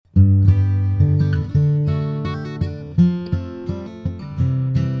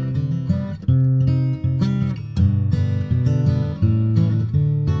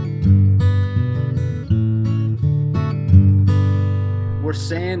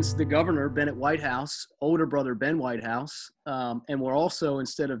son's the governor, Bennett Whitehouse, older brother, Ben Whitehouse. And we're also,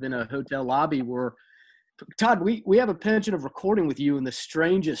 instead of in a hotel lobby, Todd, we have a penchant of recording with you in the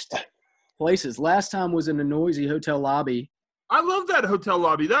strangest places. Last time was in a noisy hotel lobby. I love that hotel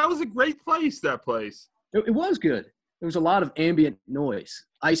lobby. That was a great place, that place. It was good. There was a lot of ambient noise.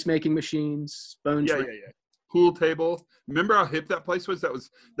 Ice making machines, bones. Yeah. Pool table. Remember how hip that place was? That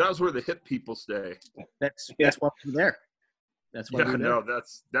was where the hip people stay. That's why we're there. That's why we're there. No,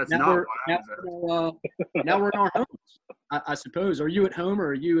 that's now not we're, why I was there. Now we're in our homes, I suppose. Are you at home or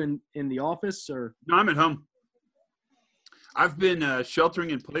are you in the office? Or No, I'm at home. I've been sheltering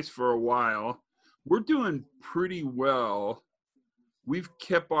in place for a while. We're doing pretty well. We've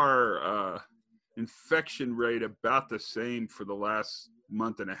kept our infection rate about the same for the last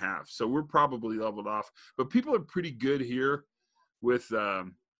month and a half. So we're probably leveled off. But people are pretty good here with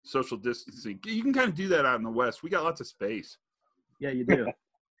social distancing. You can kind of do that out in the West. We got lots of space. Yeah, you do.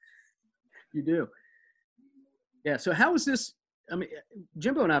 You do. Yeah. So how is this? I mean,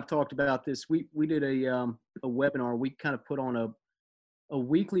 Jimbo and I have talked about this. We did a webinar. We kind of put on a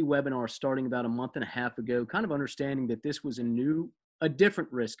weekly webinar starting about a month and a half ago, kind of understanding that this was a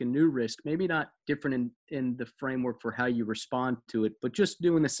different risk, a new risk, maybe not different in the framework for how you respond to it, but just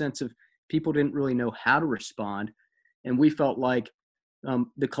doing the sense of people didn't really know how to respond. And we felt like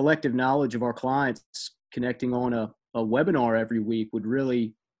the collective knowledge of our clients connecting on a webinar every week would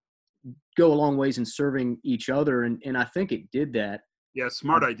really go a long ways in serving each other. And I think it did that. Yeah,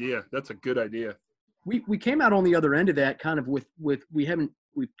 smart idea. That's a good idea. We came out on the other end of that kind of with we've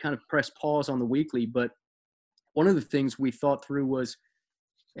kind of pressed pause on the weekly, but one of the things we thought through was,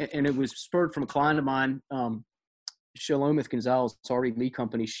 and it was spurred from a client of mine, Shalomith Gonzalez, RE Lee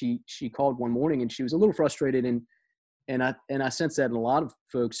Company. She called one morning and she was a little frustrated, and I sensed that in a lot of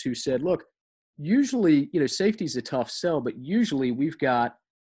folks who said, look, usually, safety is a tough sell, but usually we've got,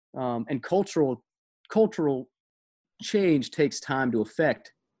 and cultural change takes time to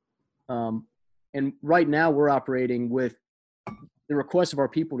affect. And right now we're operating with the request of our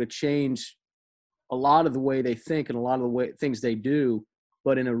people to change a lot of the way they think and a lot of the things they do,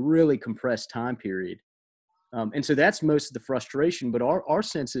 but in a really compressed time period. And so that's most of the frustration, but our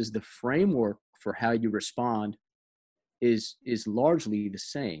sense is the framework for how you respond is largely the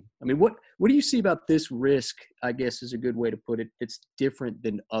same. I mean, what do you see about this risk, I guess is a good way to put it, it's different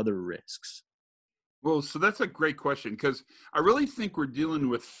than other risks? Well, so that's a great question, because I really think we're dealing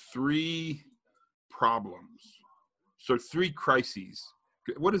with three problems. So three crises.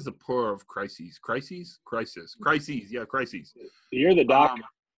 What is the plural of crises? Crises? Crisis. Crises. Yeah, crises. You're the doctor.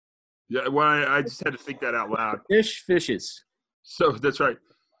 Yeah, well, I just had to think that out loud. Fishes. So that's right.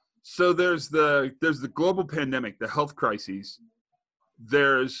 So there's the global pandemic, the health crises.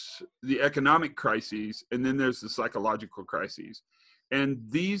 There's the economic crises, and then there's the psychological crises. And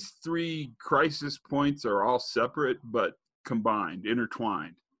these three crisis points are all separate but combined,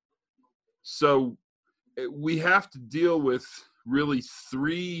 intertwined. So we have to deal with really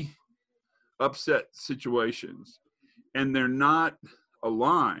three upset situations, and they're not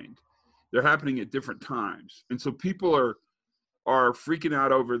aligned. They're happening at different times. And so people are freaking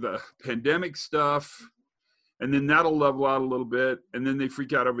out over the pandemic stuff, and then that'll level out a little bit, and then they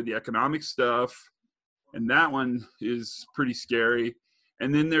freak out over the economic stuff, and that one is pretty scary.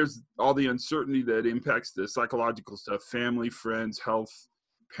 And then there's all the uncertainty that impacts the psychological stuff, family, friends, health,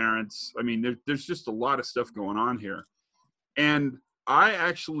 parents. I mean, there's just a lot of stuff going on here. And I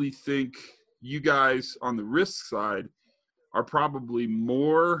actually think you guys on the risk side are probably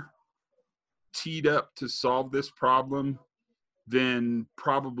more teed up to solve this problem than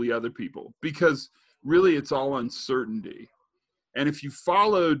probably other people, because really it's all uncertainty. And if you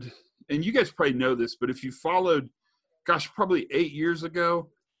followed, and you guys probably know this, but if you followed, probably 8 years ago,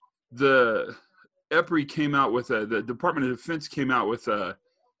 the EPRI came out with the Department of Defense came out with a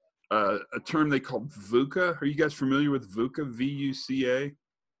term they called VUCA. Are you guys familiar with VUCA? VUCA?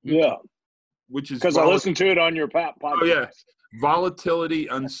 Yeah. Which is because I listened to it on your podcast. Oh yeah, volatility,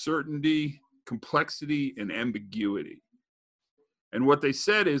 uncertainty, complexity, and ambiguity. And what they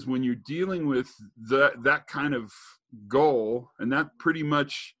said is when you're dealing with that kind of goal, and that pretty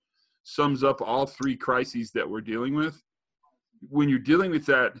much sums up all three crises that we're dealing with. When you're dealing with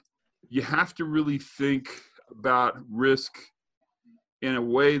that, you have to really think about risk in a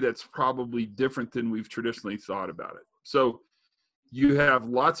way that's probably different than we've traditionally thought about it. So you have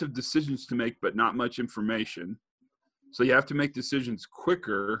lots of decisions to make, but not much information. So you have to make decisions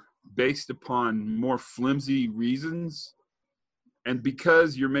quicker based upon more flimsy reasons. And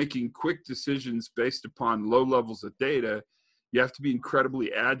because you're making quick decisions based upon low levels of data, you have to be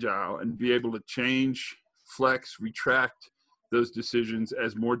incredibly agile and be able to change, flex, retract those decisions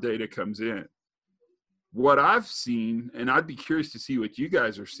as more data comes in. What I've seen, and I'd be curious to see what you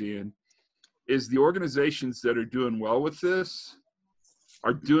guys are seeing, is the organizations that are doing well with this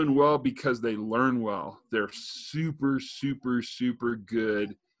are doing well because they learn well. They're super, super, super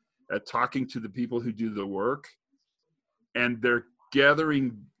good at talking to the people who do the work, and they're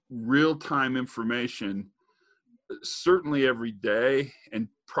gathering real-time information, certainly every day, and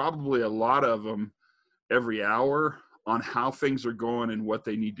probably a lot of them every hour, on how things are going and what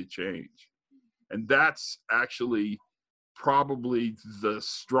they need to change. And that's actually probably the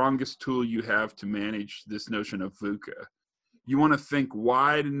strongest tool you have to manage this notion of VUCA. You want to think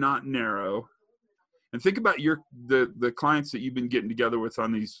wide and not narrow, and think about the clients that you've been getting together with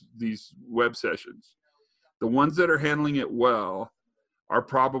on these web sessions. The ones that are handling it well are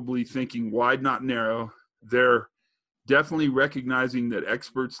probably thinking wide, not narrow. They're definitely recognizing that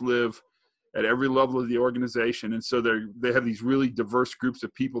experts live at every level of the organization, and so they have these really diverse groups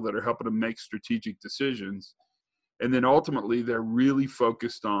of people that are helping them make strategic decisions. And then ultimately, they're really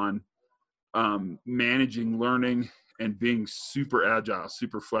focused on managing learning and being super agile,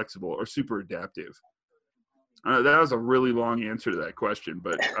 super flexible, or super adaptive. That was a really long answer to that question,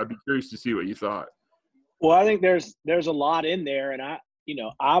 but I'd be curious to see what you thought. Well, I think there's a lot in there, and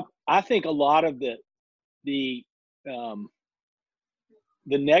I think a lot of the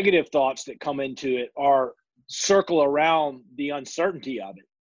negative thoughts that come into it are circle around the uncertainty of it.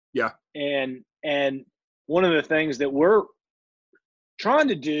 Yeah. And one of the things that we're trying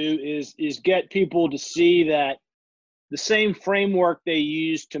to do is get people to see that the same framework they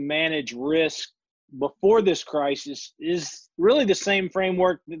used to manage risk before this crisis is really the same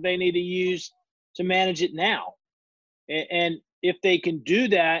framework that they need to use to manage it now. And if they can do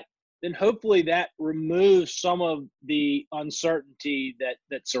that, then hopefully that removes some of the uncertainty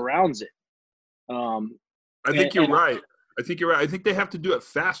that surrounds it. I think you're right. I think they have to do it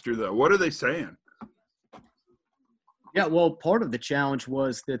faster, though. What are they saying? Yeah, well, part of the challenge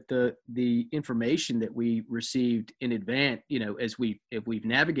was that the information that we received in advance, as we've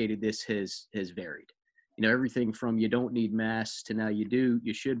navigated this has varied. Everything from you don't need masks to now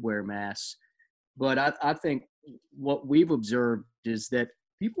you should wear masks. But I think what we've observed is that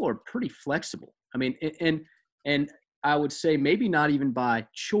people are pretty flexible. I mean, and I would say maybe not even by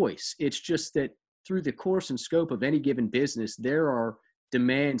choice. It's just that through the course and scope of any given business, there are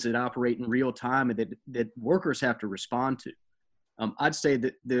demands that operate in real time and that workers have to respond to. I'd say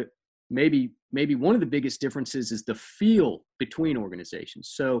that maybe one of the biggest differences is the feel between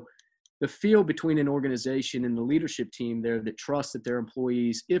organizations. So the feel between an organization and the leadership team there that trusts that their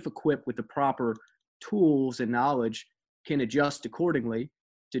employees, if equipped with the proper tools and knowledge, can adjust accordingly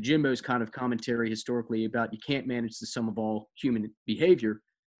to Jimbo's kind of commentary historically about you can't manage the sum of all human behavior.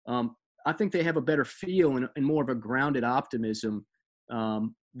 I think they have a better feel and more of a grounded optimism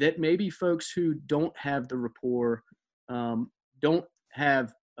that maybe folks who don't have the rapport, don't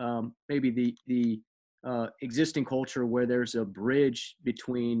have maybe the existing culture where there's a bridge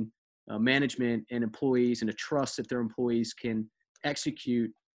between management and employees and a trust that their employees can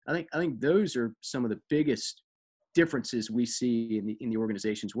execute. I think those are some of the biggest differences we see in the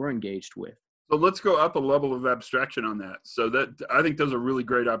organizations we're engaged with. So let's go up a level of abstraction on that. So that I think those are really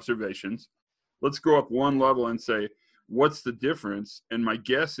great observations. Let's go up one level and say, what's the difference? And my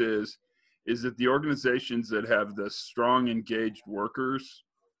guess is that the organizations that have the strong engaged workers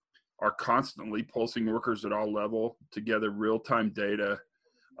are constantly pulsing workers at all level to gather real-time data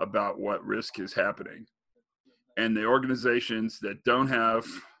about what risk is happening. And the organizations that don't have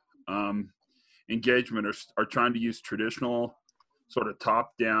engagement are trying to use traditional sort of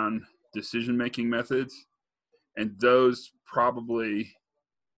top-down decision-making methods. And those probably,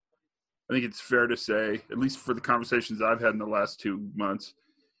 I think it's fair to say, at least for the conversations I've had in the last 2 months,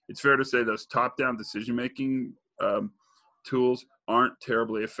 it's fair to say those top-down decision-making tools aren't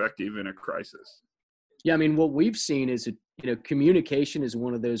terribly effective in a crisis. Yeah, I mean, what we've seen is, communication is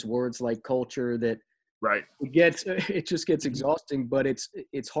one of those words like culture that right. It just gets exhausting, but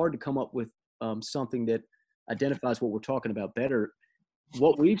it's hard to come up with something that identifies what we're talking about better.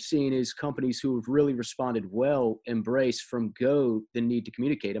 What we've seen is companies who have really responded well embrace from go the need to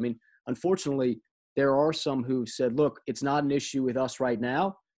communicate. I mean, unfortunately, there are some who said, look, it's not an issue with us right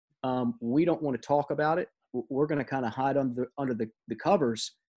now. We don't want to talk about it. We're going to kind of hide under the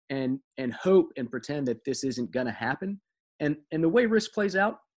covers and hope and pretend that this isn't going to happen. And the way risk plays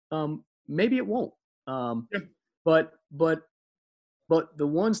out, maybe it won't. But the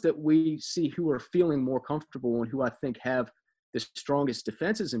ones that we see who are feeling more comfortable and who I think have the strongest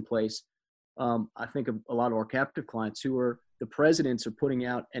defenses in place, I think of a lot of our captive clients who are the presidents are putting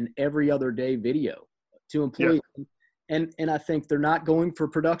out an every other day video to employees. Yeah. and I think they're not going for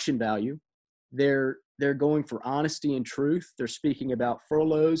production value. They're going for honesty and truth. They're speaking about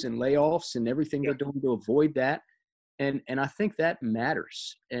furloughs and layoffs and everything they're doing to avoid that. And I think that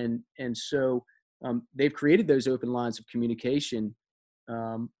matters. And so they've created those open lines of communication,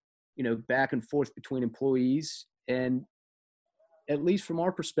 back and forth between employees. And at least from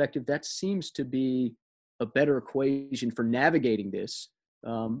our perspective, that seems to be a better equation for navigating this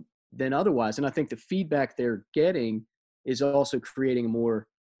than otherwise. And I think the feedback they're getting is also creating a more,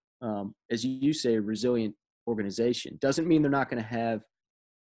 as you say, resilient organization. Doesn't mean they're not going to have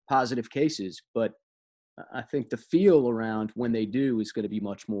positive cases, but I think the feel around when they do is going to be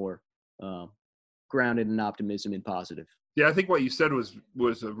much more grounded in optimism and positive. Yeah, I think what you said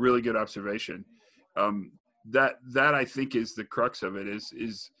was a really good observation. That I think is the crux of it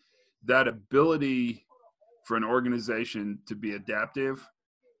is that ability for an organization to be adaptive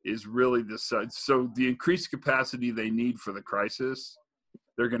is really so the increased capacity they need for the crisis,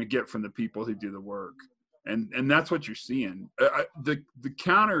 they're going to get from the people who do the work. And that's what you're seeing. The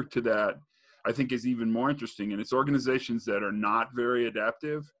counter to that, I think, is even more interesting. And it's organizations that are not very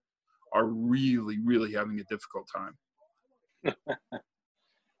adaptive are really, really having a difficult time.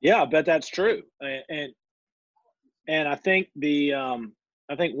 Yeah, I bet that's true. And I think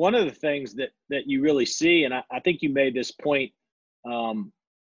I think one of the things that you really see, and I think you made this point on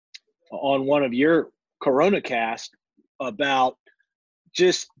one of your Corona cast about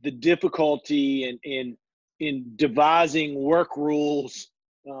just the difficulty in devising work rules,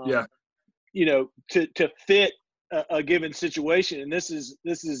 to fit a given situation. And this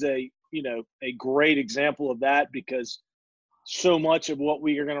is a great example of that, because so much of what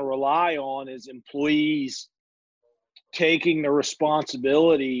we are going to rely on is employees taking the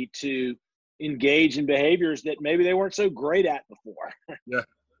responsibility to engage in behaviors that maybe they weren't so great at before.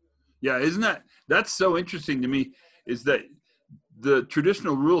 Yeah. Isn't that's so interesting to me, is that the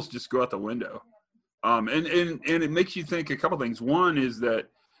traditional rules just go out the window. And it makes you think a couple things. One is that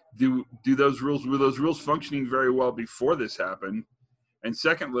were those rules functioning very well before this happened? And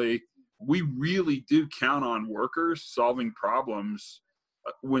secondly, we really do count on workers solving problems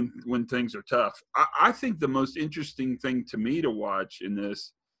when things are tough. I think the most interesting thing to me to watch in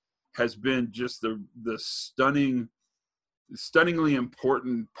this has been just the stunningly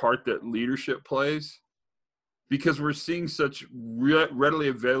important part that leadership plays, because we're seeing such readily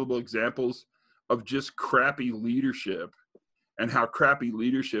available examples of just crappy leadership and how crappy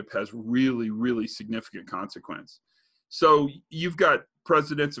leadership has really, really significant consequence. So you've got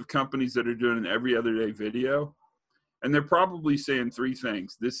presidents of companies that are doing an every other day video, and they're probably saying three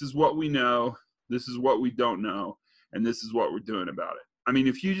things. This is what we know, this is what we don't know, and this is what we're doing about it. I mean,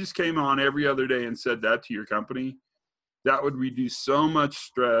 if you just came on every other day and said that to your company, that would reduce so much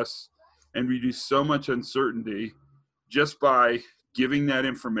stress and reduce so much uncertainty just by giving that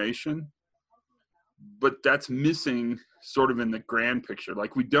information. But that's missing sort of in the grand picture.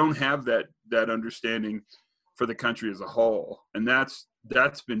 Like, we don't have that understanding for the country as a whole. And that's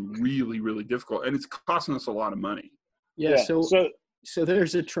been really, really difficult. And it's costing us a lot of money. Yeah. So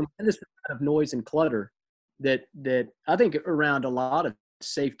there's a tremendous amount of noise and clutter that I think around a lot of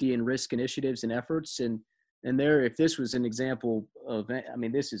safety and risk initiatives and efforts. And if this was an example of, I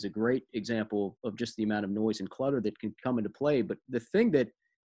mean, this is a great example of just the amount of noise and clutter that can come into play. But the thing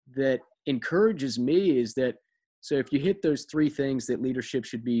that encourages me is that, so if you hit those three things that leadership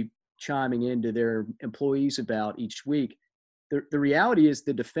should be chiming into their employees about each week, the reality is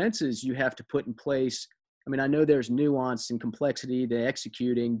the defenses you have to put in place. I mean, I know there's nuance and complexity to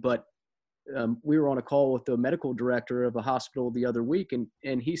executing, but we were on a call with the medical director of a hospital the other week,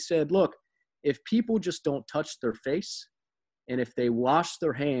 and he said, look, if people just don't touch their face and if they wash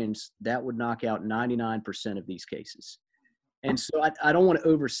their hands, that would knock out 99% of these cases. And so I don't want to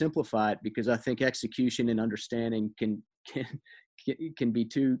oversimplify it, because I think execution and understanding can be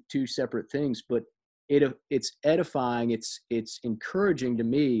two separate things, but it's edifying. It's encouraging to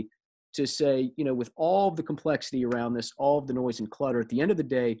me to say, with all of the complexity around this, all of the noise and clutter, at the end of the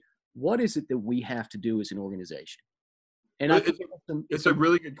day, what is it that we have to do as an organization? And it's a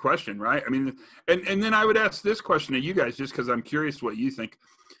really good question, right? I mean, and then I would ask this question to you guys, just because I'm curious what you think.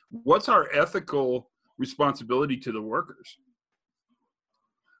 What's our ethical responsibility to the workers?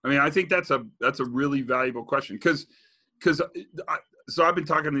 I mean, I think that's a really valuable question, because I've been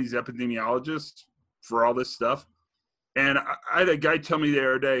talking to these epidemiologists for all this stuff, and I had a guy tell me the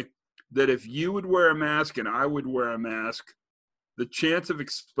other day that if you would wear a mask and I would wear a mask, the chance of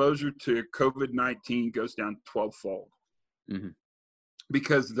exposure to COVID-19 goes down 12-fold. Mm-hmm.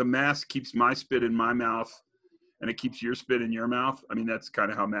 Because the mask keeps my spit in my mouth and it keeps your spit in your mouth. I mean, that's kind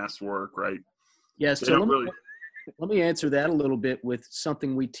of how masks work, right? Yeah. So Let me answer that a little bit with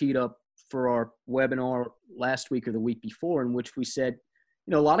something we teed up for our webinar last week or the week before, in which we said,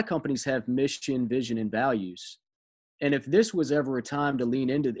 a lot of companies have mission, vision, and values. And if this was ever a time to lean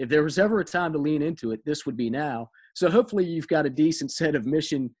into, if there was ever a time to lean into it, this would be now. So hopefully you've got a decent set of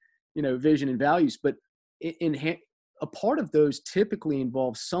mission, vision and values, but a part of those typically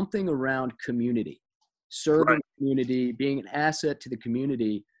involves something around community, serving Right. community, being an asset to the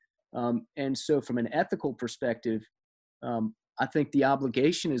community. And so from an ethical perspective, I think the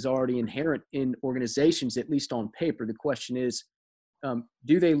obligation is already inherent in organizations, at least on paper. The question is,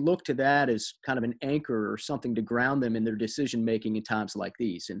 do they look to that as kind of an anchor or something to ground them in their decision-making in times like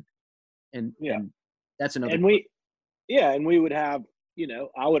these? And that's another. And we would have,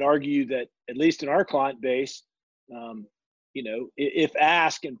 I would argue that at least in our client base, if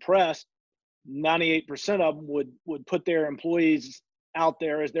asked and pressed, 98% of them would put their employees out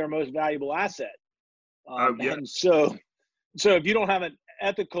there as their most valuable asset. Yeah. And so if you don't have an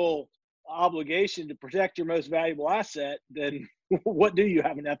ethical obligation to protect your most valuable asset, then what do you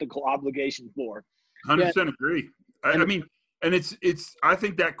have an ethical obligation for? 100% agree. I mean, and I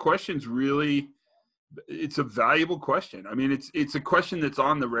think that question's really, it's a valuable question. I mean, it's a question that's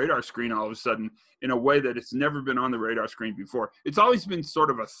on the radar screen all of a sudden in a way that it's never been on the radar screen before. It's always been sort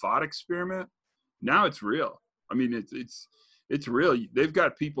of a thought experiment. Now it's real. I mean, it's real. They've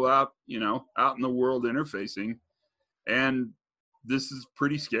got people out in the world interfacing, and this is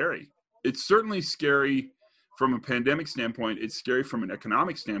pretty scary. It's certainly scary from a pandemic standpoint. It's scary from an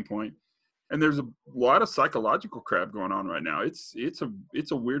economic standpoint. And there's a lot of psychological crap going on right now. It's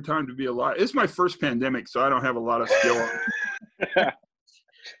a weird time to be alive. It's my first pandemic, so I don't have a lot of skill.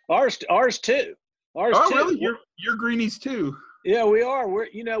 Ours too. Really? You're greenies too. Yeah, we are.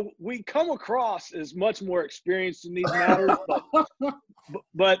 We come across as much more experienced in these matters,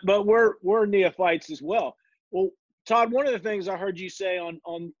 but we're neophytes as well. Well, Todd, one of the things I heard you say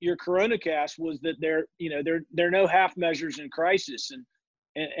on your CoronaCast was that there are no half measures in crisis,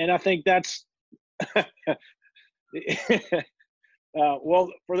 and I think that's well,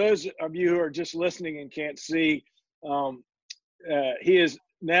 for those of you who are just listening and can't see, he is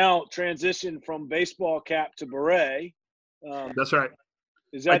now transitioned from baseball cap to beret. That's right.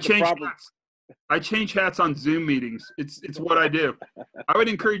 Is that the proper? Hats. I change hats on Zoom meetings. It's what I do. I would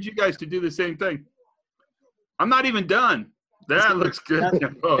encourage you guys to do the same thing. I'm not even done. That looks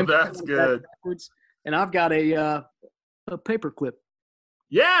good. Oh, that's good. And I've got a paper clip.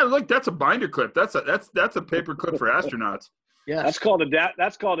 Yeah, look, that's a binder clip. That's a paper clip for astronauts. Yeah, that's called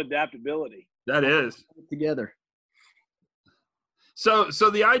adaptability. That is together. So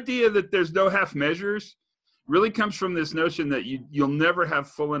the idea that there's no half measures really comes from this notion that you'll never have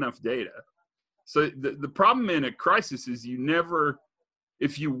full enough data. So the problem in a crisis is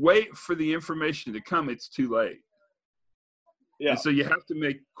if you wait for the information to come, it's too late. Yeah. And so you have to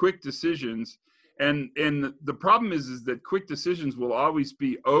make quick decisions. And the problem is that quick decisions will always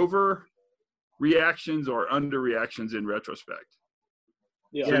be over reactions or under reactions in retrospect.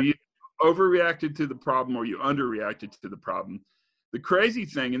 Yeah. So you overreacted to the problem or you underreacted to the problem. The crazy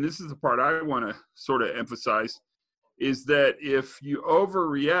thing, and this is the part I want to sort of emphasize, is that if you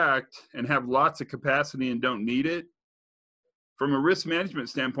overreact and have lots of capacity and don't need it, from a risk management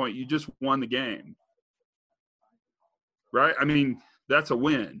standpoint, you just won the game. Right? I mean, that's a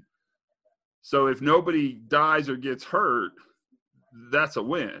win. So if nobody dies or gets hurt, that's a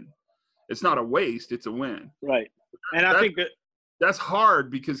win. It's not a waste, it's a win. Right. And I think that's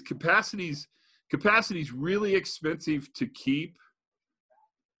hard because capacity's really expensive to keep,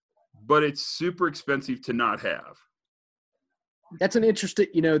 but it's super expensive to not have. That's an interesting,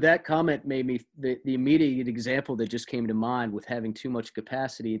 that comment made me, the immediate example that just came to mind with having too much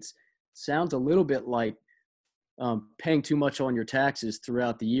capacity. It sounds a little bit like paying too much on your taxes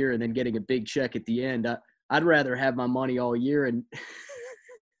throughout the year and then getting a big check at the end. I'd rather have my money all year and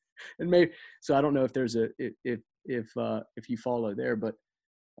maybe, so I don't know if there's if you follow there, but.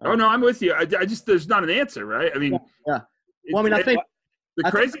 Oh no, I'm with you. I just, there's not an answer, right? I mean, yeah. Well, I mean, I think the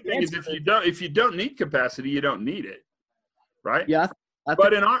crazy thing is if you don't need capacity, you don't need it. Right? Yeah.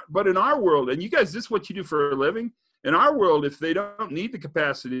 But in our world, and you guys, this is what you do for a living. In our world, if they don't need the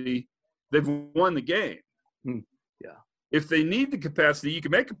capacity, they've won the game. Yeah. If they need the capacity, you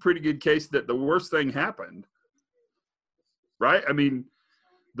can make a pretty good case that the worst thing happened. Right? I mean,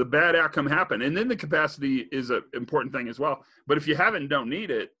 the bad outcome happened. And then the capacity is an important thing as well. But if you haven't and don't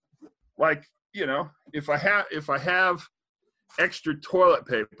need it, like, if I have extra toilet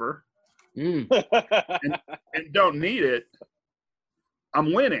paper and don't need it,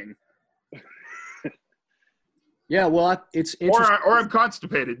 I'm winning. Yeah, well, it's interesting. Or I'm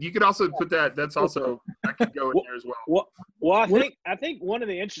constipated. You could also put that. That could go in there as well. Well, I think one of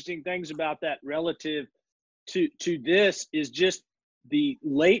the interesting things about that relative to this is just the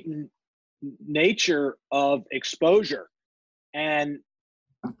latent nature of exposure. And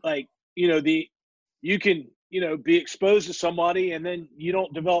like, you can, be exposed to somebody and then you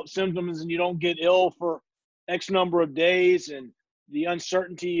don't develop symptoms and you don't get ill for X number of days, and the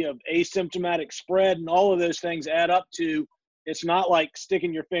uncertainty of asymptomatic spread and all of those things add up to, it's not like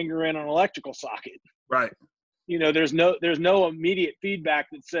sticking your finger in an electrical socket. Right. There's no immediate feedback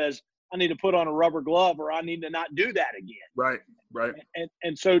that says I need to put on a rubber glove or I need to not do that again. Right.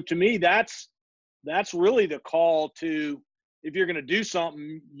 And so to me, that's really the call to, if you're going to do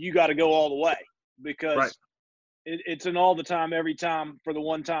something, you got to go all the way, because it's an all the time, every time for the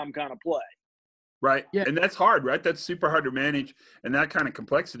one time kind of play. Right. Yeah. And that's hard, right? That's super hard to manage. And that kind of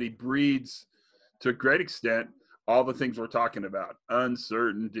complexity breeds, to a great extent, all the things we're talking about.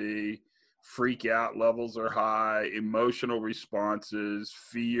 Uncertainty, freak out levels are high, emotional responses,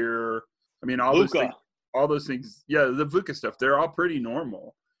 fear. I mean, all those things. Yeah, the VUCA stuff, they're all pretty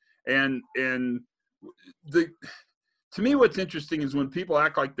normal. And to me, what's interesting is when people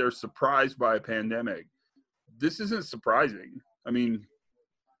act like they're surprised by a pandemic. This isn't surprising. I mean,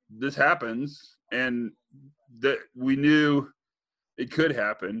 this happens, and that we knew it could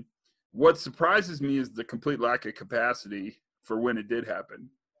happen. What surprises me is the complete lack of capacity for when it did happen.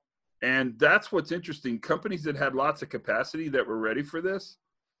 And that's what's interesting. Companies that had lots of capacity, that were ready for this,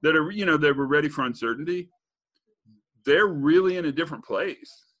 that were ready for uncertainty, they're really in a different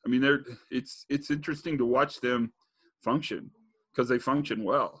place. I mean, it's interesting to watch them function, because they function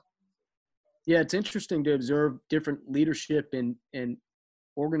well. Yeah, it's interesting to observe different leadership and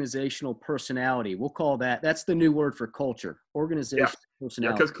organizational personality. We'll call that's the new word for culture. Organizational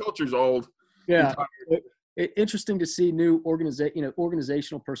personality. Yeah, because culture's old. Yeah. Interesting to see new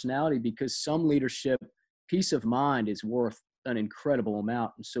organizational personality, because some leadership, peace of mind is worth an incredible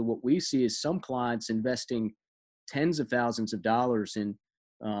amount. And so what we see is some clients investing tens of thousands of dollars in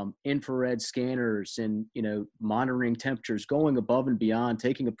infrared scanners and, monitoring temperatures, going above and beyond,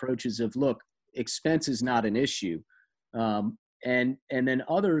 taking approaches of, look, expense is not an issue. And then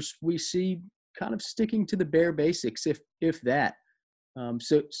others we see kind of sticking to the bare basics, if that.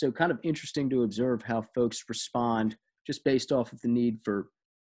 So kind of interesting to observe how folks respond just based off of the need for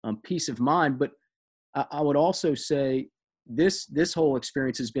peace of mind. But I would also say this whole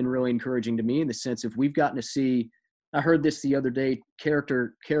experience has been really encouraging to me, in the sense of we've gotten to see, I heard this the other day,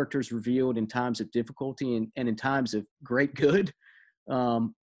 characters revealed in times of difficulty and in times of great good.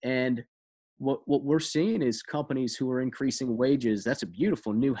 And what we're seeing is companies who are increasing wages. That's a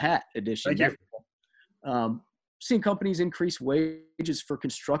beautiful new hat addition. Thank you. Seeing companies increase wages for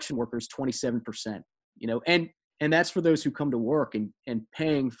construction workers 27%, and that's for those who come to work, and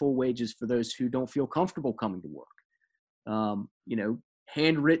paying full wages for those who don't feel comfortable coming to work.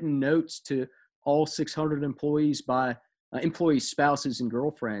 Handwritten notes to all 600 employees by employees' spouses and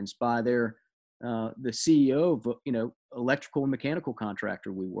girlfriends by the CEO of, electrical and mechanical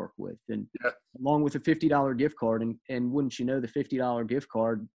contractor we work with, and along with a $50 gift card. And wouldn't you know, the $50 gift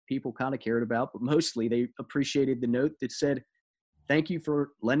card people kind of cared about, but mostly they appreciated the note that said, thank you for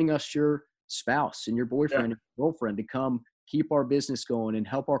lending us your spouse and your boyfriend and girlfriend to come keep our business going and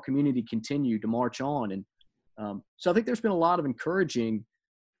help our community continue to march on. And so I think there's been a lot of encouraging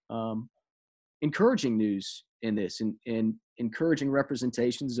news in this, and encouraging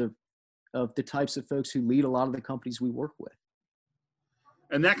representations of the types of folks who lead a lot of the companies we work with.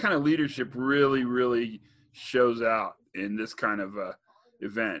 And that kind of leadership really, really shows out in this kind of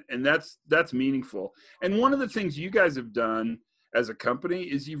event. And that's meaningful. And one of the things you guys have done as a company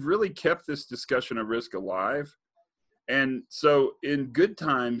is you've really kept this discussion of risk alive. And so in good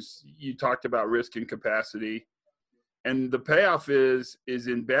times, you talked about risk and capacity. And the payoff is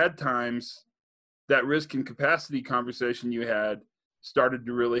in bad times, that risk and capacity conversation you had started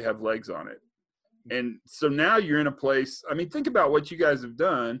to really have legs on it. And so now you're in a place, I mean, think about what you guys have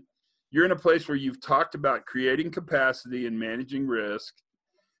done. You're in a place where you've talked about creating capacity and managing risk,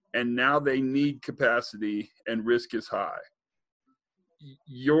 and now they need capacity and risk is high.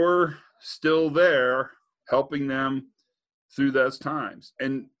 You're still there helping them through those times.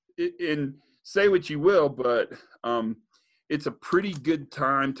 And say what you will, but it's a pretty good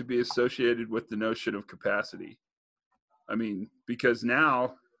time to be associated with the notion of capacity. I mean, because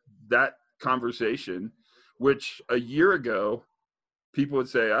now that conversation, which a year ago people would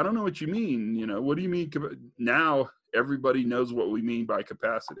say, I don't know what you mean. What do you mean? Now everybody knows what we mean by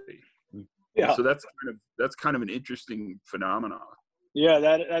capacity. Yeah. So that's kind of an interesting phenomenon. Yeah,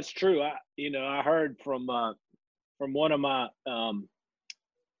 that's true. I heard from from one of my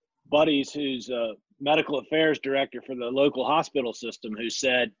buddies who's a medical affairs director for the local hospital system, who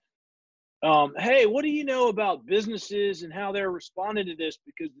said, hey, what do you know about businesses and how they're responding to this?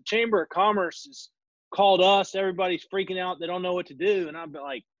 Because the Chamber of Commerce has called us. Everybody's freaking out. They don't know what to do. And I'm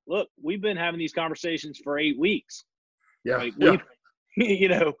like, look, we've been having these conversations for 8 weeks. Yeah. Like Yeah. you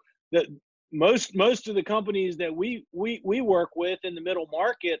know, that most of the companies that we work with in the middle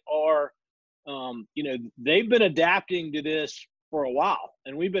market are, you know, they've been adapting to this for a while,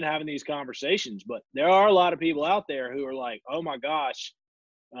 and we've been having these conversations. But there are a lot of people out there who are like, oh my gosh,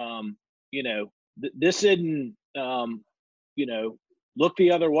 you know, this isn't, you know, look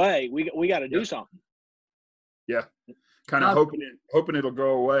the other way. We got to do something. Yeah. Kind of hoping it'll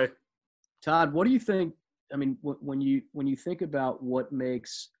go away. Todd, what do you think? I mean, when you think about what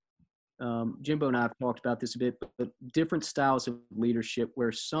makes, Jimbo and I have talked about this a bit, but different styles of leadership,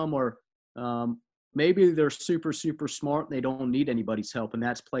 where some are, maybe they're super, super smart and they don't need anybody's help, and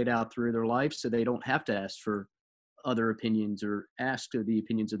that's played out through their life, so they don't have to ask for other opinions or ask to the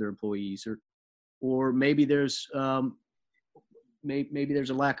opinions of their employees, or maybe there's maybe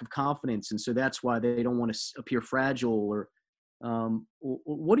there's a lack of confidence, and so that's why they don't want to appear fragile, or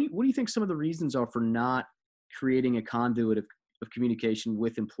what do you think some of the reasons are for not creating a conduit of communication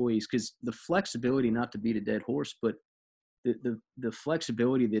with employees? Because the flexibility, not to beat a dead horse, but the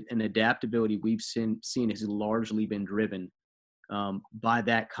flexibility that and adaptability we've seen has largely been driven by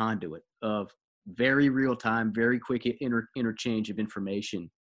that conduit of very real time, very quick interchange of information.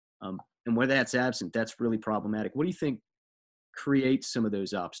 And where that's absent, that's really problematic. What do you think creates some of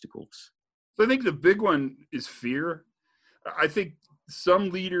those obstacles? So I think the big one is fear. I think some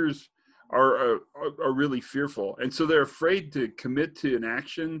leaders are really fearful, and so they're afraid to commit to an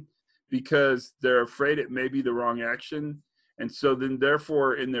action because they're afraid it may be the wrong action. And so then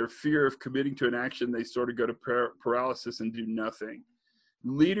therefore, in their fear of committing to an action, they sort of go to paralysis and do nothing.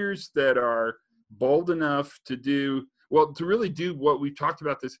 Leaders that are bold enough to really do what we've talked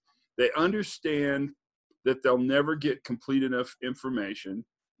about this, they understand that they'll never get complete enough information.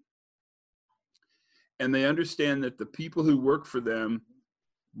 And they understand that the people who work for them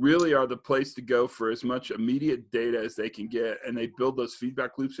really are the place to go for as much immediate data as they can get. And they build those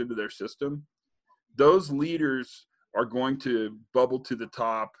feedback loops into their system. Those leaders are going to bubble to the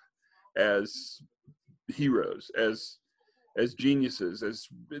top as heroes, as geniuses,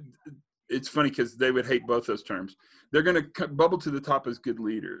 it's funny because they would hate both those terms. They're going to bubble to the top as good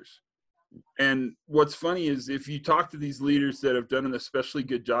leaders. And what's funny is if you talk to these leaders that have done an especially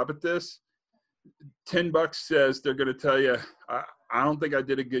good job at this, $10 says they're going to tell you, I don't think I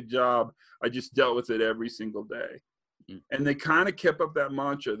did a good job. I just dealt with it every single day. Mm-hmm. And they kind of kept up that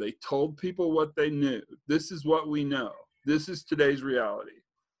mantra. They told people what they knew. This is what we know. This is today's reality.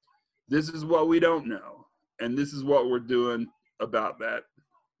 This is what we don't know. And this is what we're doing about that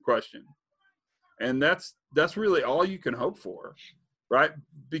question. And that's really all you can hope for, right?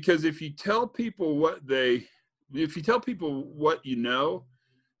 Because if you tell people what you know,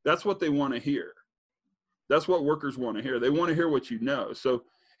 that's what they want to hear. That's what workers want to hear. They want to hear what you know. So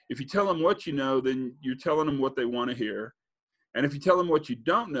if you tell them what you know, then you're telling them what they want to hear. And if you tell them what you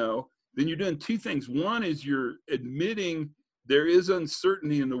don't know, then you're doing two things. One is you're admitting there is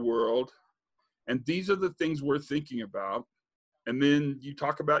uncertainty in the world, and these are the things we're thinking about. And then you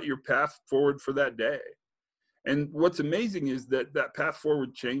talk about your path forward for that day. And what's amazing is that path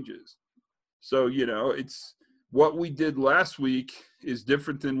forward changes. So, you know, it's what we did last week is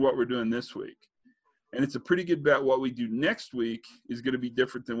different than what we're doing this week. And it's a pretty good bet what we do next week is going to be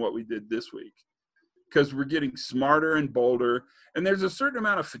different than what we did this week, because we're getting smarter and bolder. And there's a certain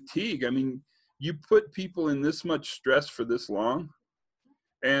amount of fatigue. I mean, you put people in this much stress for this long,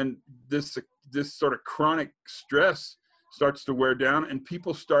 and this sort of chronic stress starts to wear down, and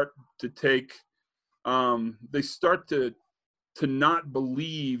people start to take, they start to not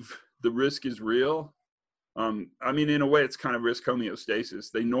believe the risk is real. I mean, in a way, it's kind of risk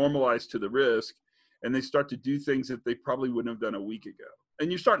homeostasis. They normalize to the risk, and they start to do things that they probably wouldn't have done a week ago.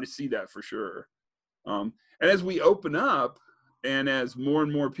 And you're starting to see that for sure. And as we open up, and as more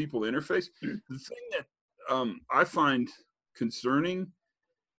and more people interface, the thing that I find concerning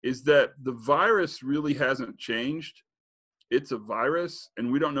is that the virus really hasn't changed. It's a virus,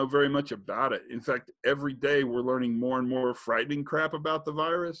 and we don't know very much about it. In fact, every day we're learning more and more frightening crap about the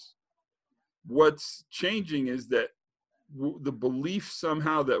virus. What's changing is that the belief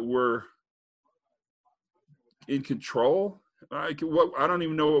somehow that we're in control. I don't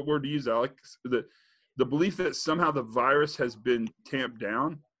even know what word to use, Alex. The belief that somehow the virus has been tamped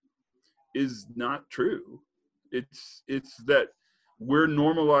down is not true. It's that we're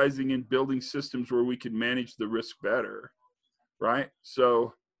normalizing and building systems where we can manage the risk better, right?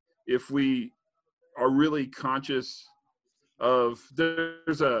 So if we are really conscious of,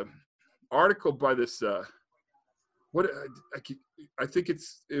 there's a article by this I think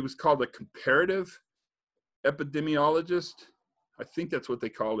it was called a comparative epidemiologist. I think that's what they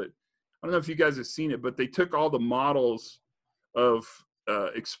called it. I don't know if you guys have seen it, but they took all the models of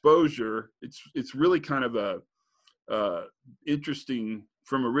exposure. It's really kind of a interesting,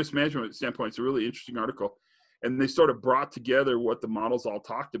 from a risk management standpoint. It's a really interesting article, and they sort of brought together what the models all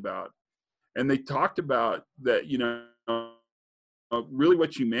talked about, and they talked about that, you know, really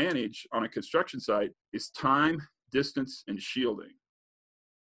what you manage on a construction site is time, distance, and shielding.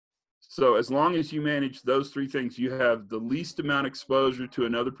 So as long as you manage those three things, you have the least amount of exposure to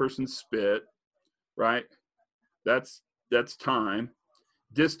another person's spit, right? That's time.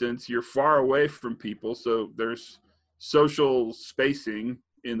 Distance, you're far away from people, so there's social spacing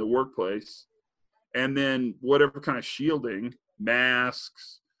in the workplace. And then whatever kind of shielding,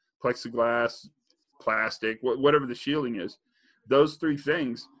 masks, plexiglass, plastic, whatever the shielding is, those three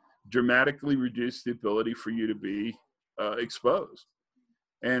things dramatically reduce the ability for you to be exposed.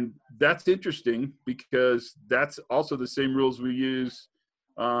 And that's interesting because that's also the same rules we use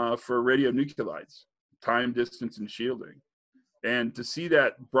for radionuclides: time, distance, and shielding. And to see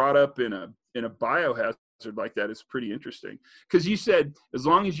that brought up in a biohazard like that is pretty interesting. Because you said as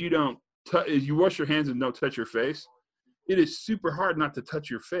long as you don't you wash your hands and don't touch your face, it is super hard not to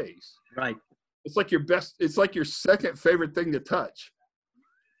touch your face. Right. It's like it's like your second favorite thing to touch.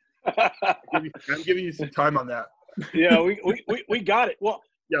 I'm giving you some time on that. Yeah, we got it. Well,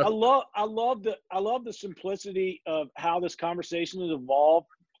 yeah. I love the simplicity of how this conversation has evolved.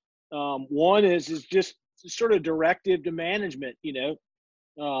 One is just sort of directive to management, you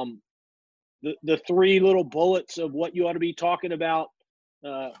know, the three little bullets of what you ought to be talking about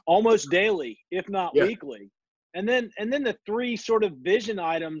almost daily, if not weekly. And then the three sort of vision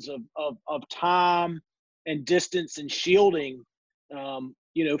items of time and distance and shielding,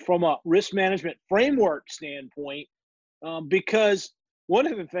 you know, from a risk management framework standpoint, because one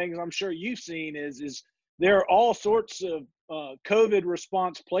of the things I'm sure you've seen is there are all sorts of COVID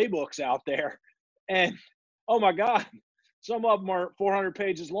response playbooks out there, and oh my God, some of them are 400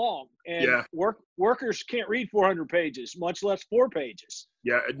 pages long, and workers can't read 400 pages, much less 4 pages.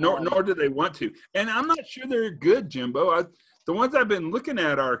 Yeah, nor do they want to. And I'm not sure they're good, Jimbo. The ones I've been looking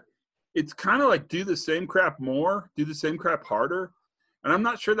at it's kind of like do the same crap more, do the same crap harder. And I'm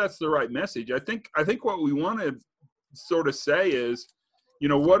not sure that's the right message. I think what we want to sort of say is, you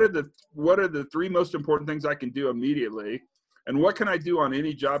know, what are the three most important things I can do immediately, and what can I do on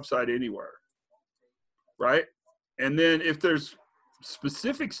any job site anywhere, right? And then if there's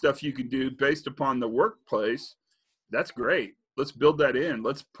specific stuff you can do based upon the workplace, that's great. Let's build that in.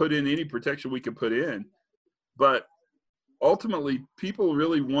 Let's put in any protection we can put in. But ultimately, people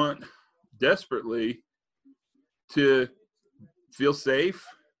really want desperately to feel safe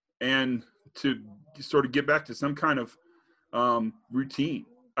and to sort of get back to some kind of routine.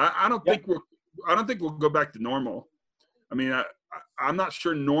 I don't think we'll go back to normal. I mean, I'm not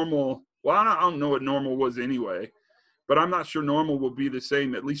sure normal. Well, I don't know what normal was anyway, but I'm not sure normal will be the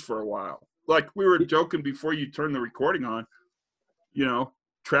same, at least for a while. Like we were joking before you turned the recording on, you know,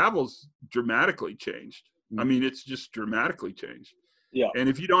 travel's dramatically changed. I mean, it's just dramatically changed. Yeah. And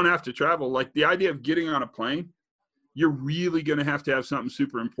if you don't have to travel, like the idea of getting on a plane, you're really going to have something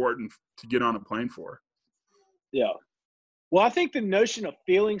super important to get on a plane for. Yeah. Well, I think the notion of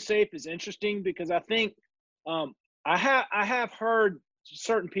feeling safe is interesting because I think I have heard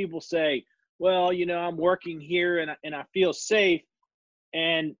certain people say, well, you know, I'm working here and I feel safe,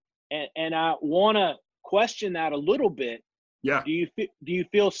 and I want to question that a little bit. Yeah. Do you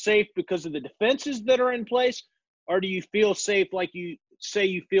feel safe because of the defenses that are in place, or do you feel safe like you say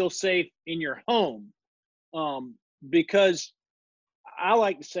you feel safe in your home? Because I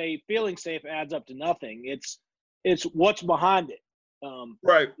like to say feeling safe adds up to nothing. It's what's behind it.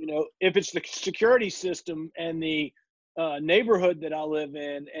 Right. You know, if it's the security system and the neighborhood that I live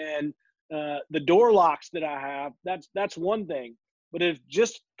in and the door locks that I have, that's one thing. But if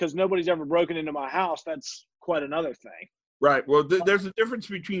just because nobody's ever broken into my house, that's quite another thing. Right. Well, there's a difference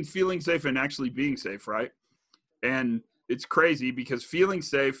between feeling safe and actually being safe, right? And it's crazy because feeling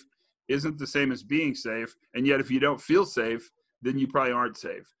safe isn't the same as being safe. And yet if you don't feel safe, then you probably aren't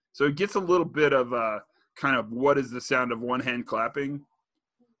safe. So it gets a little bit of kind of what is the sound of one hand clapping.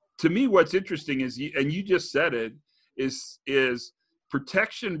 To me, what's interesting is, and you just said it, is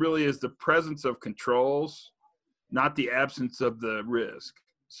protection really is the presence of controls, not the absence of the risk.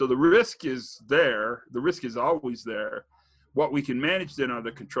 So the risk is there. The risk is always there. What we can manage then are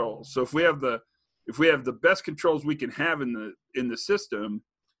the controls. So if we have the best controls we can have in the system,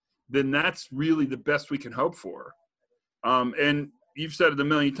 then that's really the best we can hope for. And you've said it a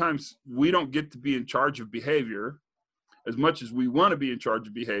million times, we don't get to be in charge of behavior as much as we want to be in charge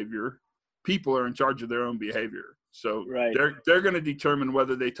of behavior. People are in charge of their own behavior. So Right. they're going to determine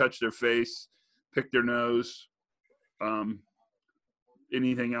whether they touch their face, pick their nose,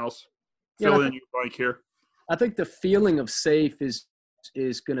 anything else. Fill in your blank here. I think the feeling of safe is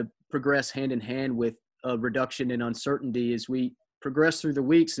going to progress hand in hand with a reduction in uncertainty as we progress through the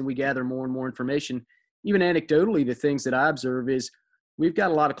weeks and we gather more and more information. Even anecdotally, the things that I observe is we've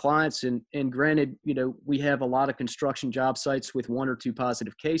got a lot of clients, and granted, we have a lot of construction job sites with 1 or 2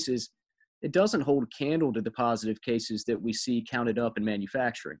 positive cases. It doesn't hold a candle to the positive cases that we see counted up in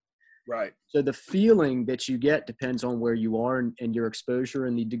manufacturing. Right. So the feeling that you get depends on where you are and your exposure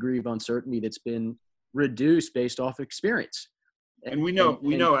and the degree of uncertainty that's been reduced based off experience. And we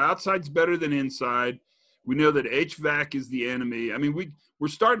know outside's better than inside. We know that HVAC is the enemy. I mean, we're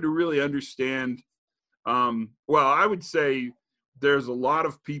starting to really understand. Well, I would say there's a lot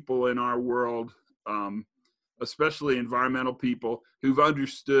of people in our world, especially environmental people, who've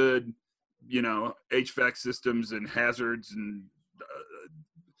understood, HVAC systems and hazards, and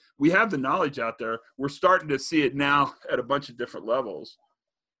we have the knowledge out there. We're starting to see it now at a bunch of different levels,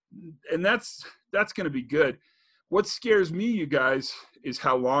 and that's going to be good. What scares me, you guys, is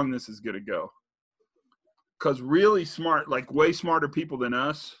how long this is going to go. Because really smart, like way smarter people than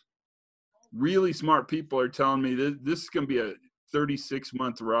us, really smart people are telling me this is going to be a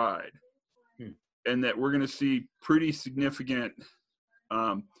 36-month ride, and that we're going to see pretty significant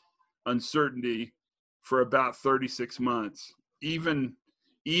uncertainty for about 36 months, even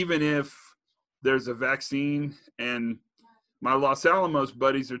if there's a vaccine. And my Los Alamos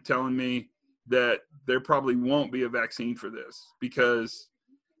buddies are telling me that there probably won't be a vaccine for this because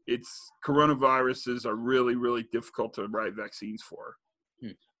coronaviruses are really, really difficult to write vaccines for.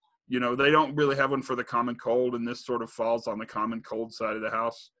 They don't really have one for the common cold, and this sort of falls on the common cold side of the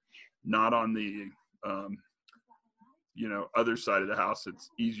house, not on the, other side of the house. It's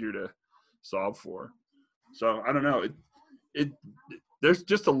easier to solve for. So I don't know. There's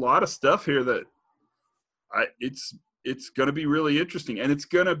just a lot of stuff here that it's going to be really interesting, and it's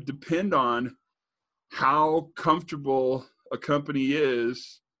going to depend on how comfortable a company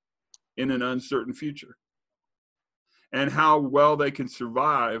is in an uncertain future and how well they can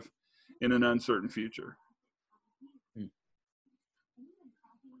survive in an uncertain future.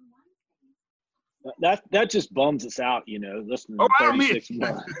 That just bums us out, listening to 36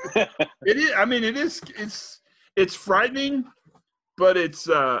 months. It is. I mean, it's frightening, but it's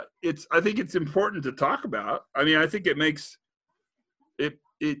I think it's important to talk about. I mean, I think it makes it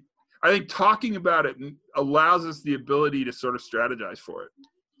I think talking about it allows us the ability to sort of strategize for it.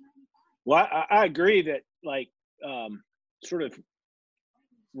 Well, I agree that sort of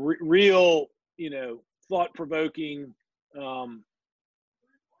real, thought-provoking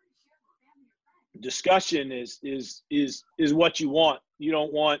discussion is what you want. You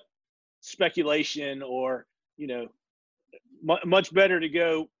don't want speculation or, much better to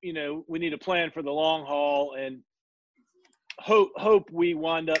go, we need a plan for the long haul and hope we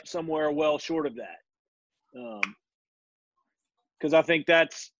wind up somewhere well short of that. Because I think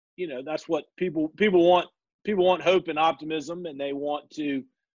that's what people want. People want hope and optimism, and they want to,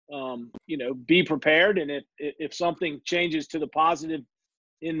 be prepared. And if something changes to the positive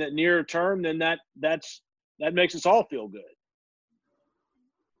in the near term, then that makes us all feel good.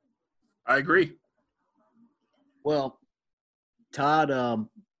 I agree. Well, Todd, I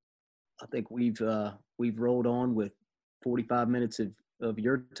think we've rolled on with 45 minutes of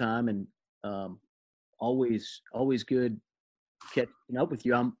your time, and always good catching up with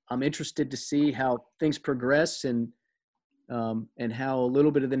you. I'm interested to see how things progress and how a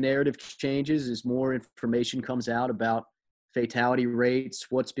little bit of the narrative changes as more information comes out about fatality rates,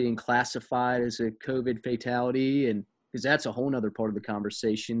 what's being classified as a COVID fatality, and because that's a whole nother part of the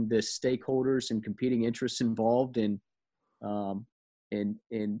conversation, the stakeholders and competing interests involved, and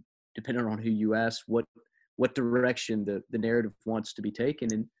depending on who you ask, what direction the narrative wants to be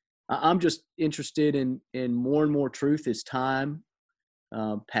taken. And I'm just interested in more and more truth as time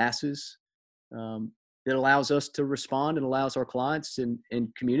passes, that allows us to respond and allows our clients and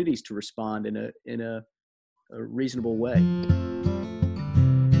communities to respond in a reasonable way.